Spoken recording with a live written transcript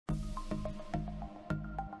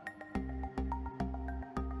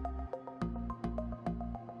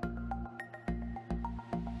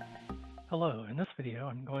Hello, in this video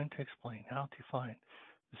I'm going to explain how to find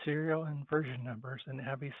the serial and version numbers in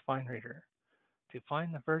ABBYY's FineReader. To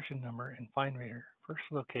find the version number in FineReader, first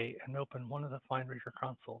locate and open one of the FineReader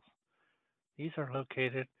consoles. These are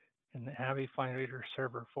located in the ABBYY FineReader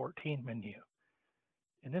Server 14 menu.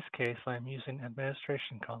 In this case, I am using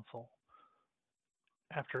Administration Console.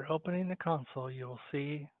 After opening the console, you will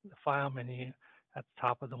see the File menu at the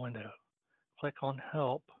top of the window. Click on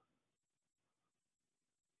Help,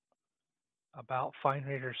 About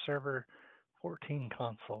FineReader Server 14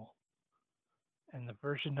 console, and the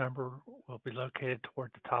version number will be located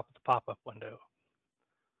toward the top of the pop-up window.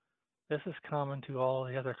 This is common to all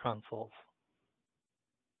the other consoles.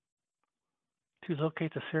 To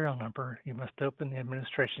locate the serial number, you must open the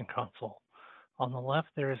Administration Console. On the left,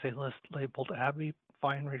 there is a list labeled ABBYY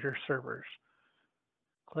FineReader Servers.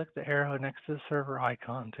 Click the arrow next to the server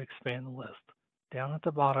icon to expand the list. Down at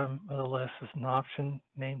the bottom of the list is an option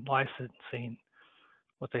named Licensing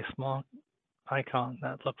with a small icon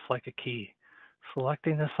that looks like a key.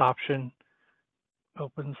 Selecting this option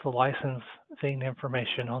opens the licensing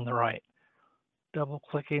information on the right.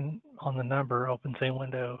 Double-clicking on the number opens a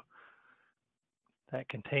window that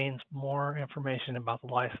contains more information about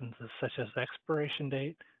the licenses, such as expiration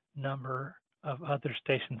date, number of other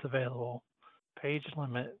stations available, page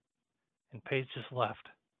limit, and pages left.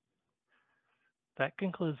 That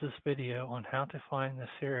concludes this video on how to find the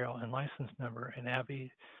serial and license number in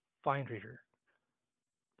ABBYY FineReader.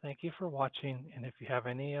 Thank you for watching, and if you have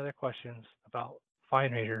any other questions about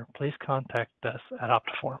FineReader, please contact us at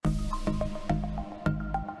Optiform.